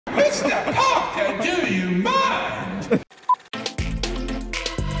Mr. Parker, do you mind?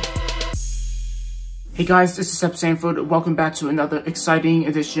 Hey guys, this is Seb Sanford. Welcome back to another exciting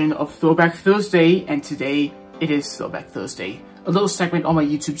edition of Throwback Thursday, and today it is Throwback Thursday, a little segment on my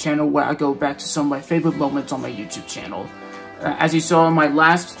YouTube channel where I go back to some of my favorite moments on my YouTube channel. As you saw in my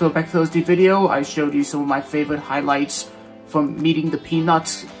last Throwback Thursday video, I showed you some of my favorite highlights from meeting the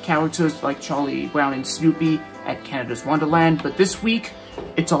Peanuts characters like Charlie Brown and Snoopy at Canada's Wonderland, but this week,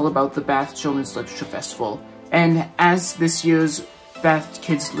 it's all about the Bath Children's Literature Festival. And as this year's Bath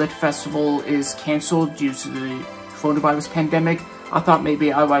Kids Lit Festival is cancelled due to the coronavirus pandemic, I thought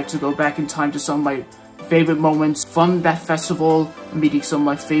maybe I'd like to go back in time to some of my favorite moments from that festival, meeting some of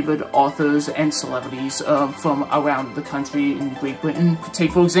my favorite authors and celebrities from around the country in Great Britain.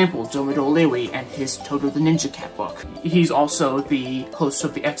 Take, for example, Dermot O'Leary and his Toto the Ninja Cat book. He's also the host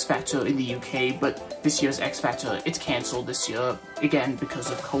of the X Factor in the UK, but this year's X Factor, it's cancelled this year, again, because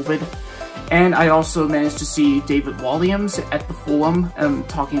of COVID. And I also managed to see David Walliams at the Forum,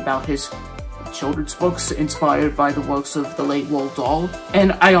 talking about his children's books inspired by the works of the late Roald Dahl.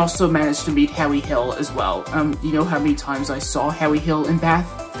 And I also managed to meet Harry Hill as well. You know how many times I saw Harry Hill in Bath?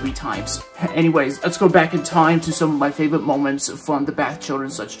 3 times. Anyways, let's go back in time to some of my favorite moments from the Bath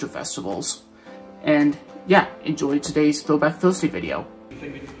Children's Literature Festivals. And yeah, enjoy today's Throwback Thursday video.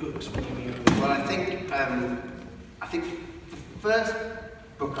 Well, I think the first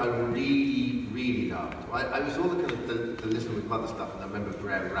book I really loved. I was all the kind of the Listen with Mother stuff, and I remember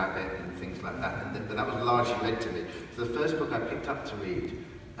Brer Rabbit and things like that, and that was largely read to me. So the first book I picked up to read,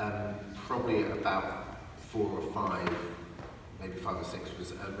 probably at about 4 or 5, maybe 5 or 6,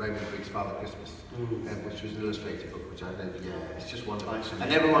 was Raymond Briggs' Father Christmas, which was an illustrated book, which I know, it's just wonderful.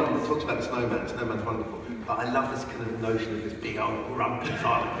 And everyone talks about the snowman. The snowman's wonderful, but I love this kind of notion of this big old grumpy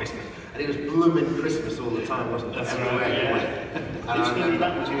Father Christmas. And it was blooming Christmas all the time, wasn't it? That's everywhere you went. It's funny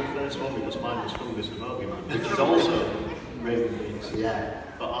that was your first one, because mine was Fungus and Bogeyman, which is also Raven Briggs. Yeah.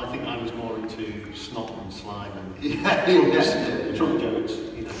 But I think I was more into snot and slime and Trump jokes,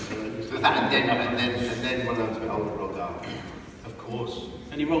 you know. So that, and then when I was a bit older, Roald Dahl. Of course.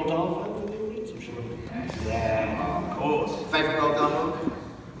 Any Roald Dahl fans in the audience, I'm sure? Yeah, of course. Favourite Roald Dahl book?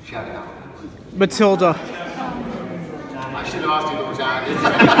 Shout it out. Matilda. I should have asked you what was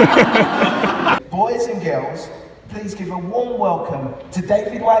out. Boys and girls, please give a warm welcome to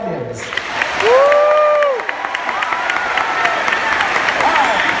David Walliams.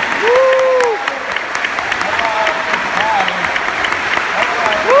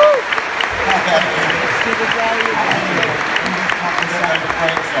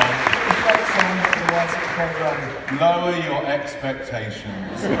 Lower your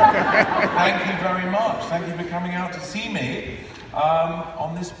expectations. Thank you very much. Thank you for coming out to see me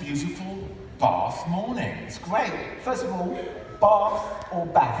on this beautiful Bath morning. It's great. First of all, Bath or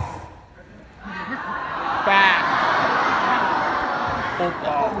Bath? Bath. Where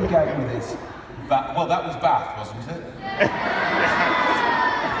are we going with this? Well, that was Bath, wasn't it?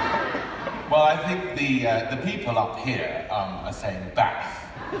 Well, I think the people up here are saying Bath.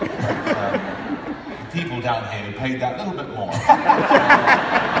 But, people down here who paid that little bit more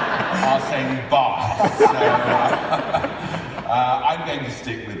are saying Bath. So I'm going to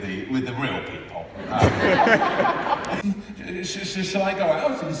stick with the real people. Shall I go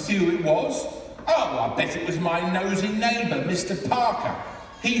out and see who it was? Oh, I bet it was my nosy neighbour, Mr. Parker.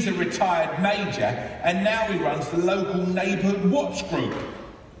 He's a retired major, and now he runs the local neighbourhood watch group.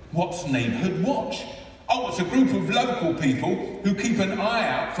 What's Neighbourhood Watch? Oh, it's a group of local people who keep an eye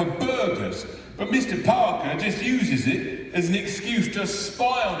out for burglars. But Mr. Parker just uses it as an excuse to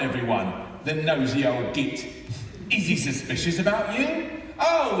spy on everyone, the nosy old git. Is he suspicious about you?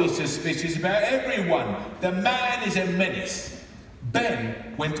 Oh, he's suspicious about everyone. The man is a menace. Ben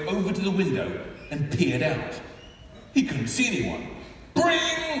went over to the window and peered out. He couldn't see anyone.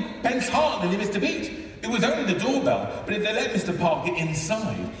 Bring! Ben's heart nearly missed a beat. It was only the doorbell, but if they let Mr. Parker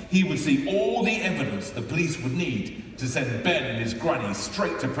inside, he would see all the evidence the police would need to send Ben and his granny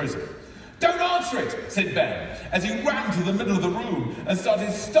straight to prison. Don't answer it, said Ben, as he ran to the middle of the room and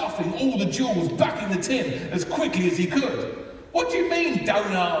started stuffing all the jewels back in the tin as quickly as he could. What do you mean,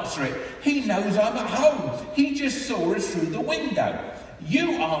 don't answer it? He knows I'm at home. He just saw us through the window.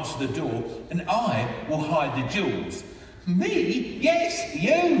 You answer the door and I will hide the jewels. Me? Yes,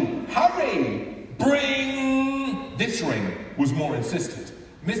 you. Hurry. Bring! This ring was more insistent.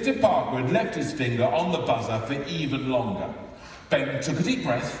 Mr. Parker had left his finger on the buzzer for even longer. Ben took a deep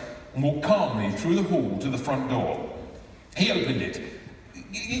breath and walked calmly through the hall to the front door. He opened it.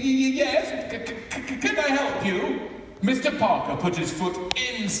 Yes? Can I help you? Mr. Parker put his foot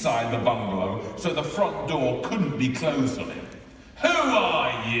inside the bungalow so the front door couldn't be closed on him. Who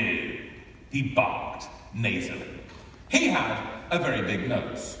are you? He barked nasally. He had a very big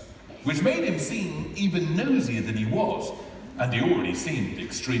nose, which made him seem even nosier than he was, and he already seemed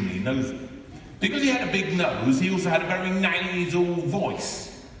extremely nosy. Because he had a big nose, he also had a very nasal voice,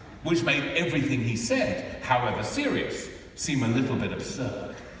 which made everything he said, however serious, seem a little bit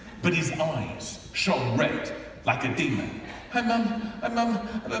absurd. But his eyes shone red like a demon. I'm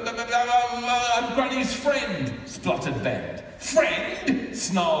Granny's friend, spluttered Ben. Friend?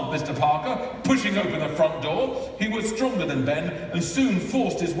 Snarled Mr. Parker, pushing open the front door. He was stronger than Ben and soon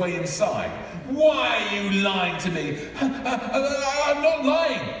forced his way inside. Why are you lying to me? I'm not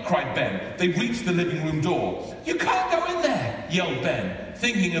lying, cried Ben. They reached the living room door. You can't go in there, yelled Ben,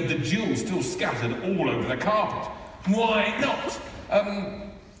 thinking of the jewels still scattered all over the carpet. Why not?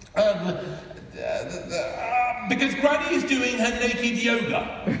 Because Granny is doing her naked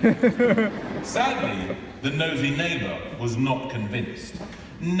yoga. Sadly, the nosy neighbour was not convinced.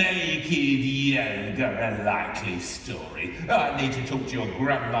 Naked yoga, a likely story. I need to talk to your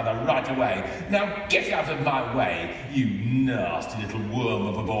grandmother right away. Now get out of my way, you nasty little worm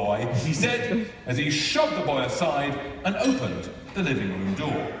of a boy, he said, as he shoved the boy aside and opened the living room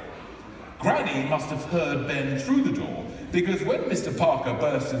door. Granny must have heard Ben through the door, because when Mr. Parker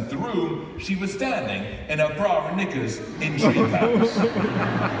burst into the room, she was standing in her bra and knickers in tree pants.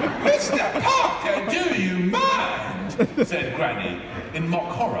 Mr. Parker, do you mind? Said Granny, in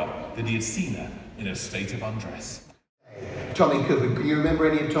mock horror that he had seen her in a state of undress. Tommy Cooper, can you remember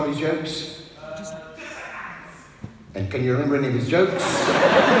any of Tommy's jokes? And can you remember any of his jokes?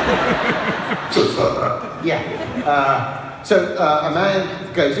 Yeah. So a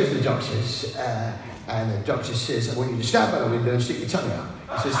man goes to the doctor's, and the doctor says, I want you to stand by the window and stick your tongue out.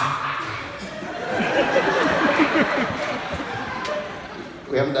 He says,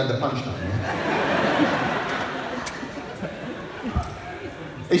 we haven't done the punchline yet.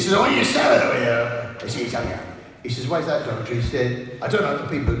 He says, I want you to stand over here and stick your tongue out. He says, why is that, doctor? He said, I don't know the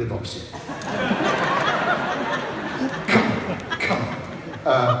people who live opposite. Come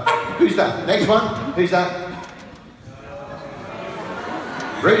on. Who's that? Next one. Who's that?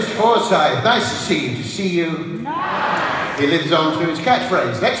 Bruce Forsyth, nice to see you. No. He lives on through his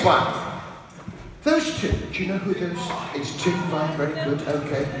catchphrase. Next one. Those two, do you know who those? It's Tim Vine, very good,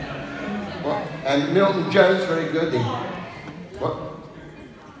 okay. What? And Milton Jones, very good. What?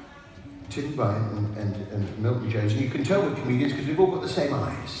 Tim Vine and Milton Jones. And you can tell we're comedians because we've all got the same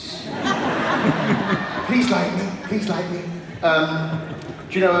eyes. Please like me, please like me.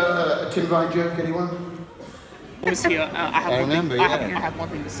 Do you know a Tim Vine joke, anyone? Was here. I remember, I have one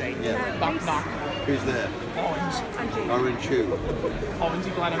thing to say. Yeah. Knock, knock. Who's there? Orange. Orange who? Orange,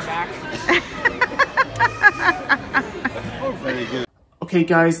 you glad I'm back? Oh, very good. Okay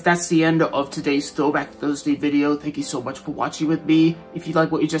guys, that's the end of today's Throwback Thursday video. Thank you so much for watching with me. If you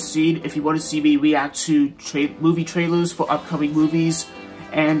like what you just seen, if you want to see me react to movie trailers for upcoming movies,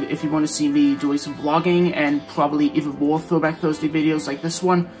 and if you want to see me doing some vlogging and probably even more Throwback Thursday videos like this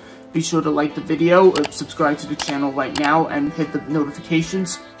one, be sure to like the video, subscribe to the channel right now, and hit the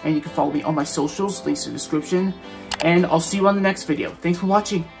notifications. And you can follow me on my socials, links in the description. And I'll see you on the next video. Thanks for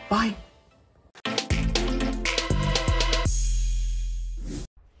watching. Bye!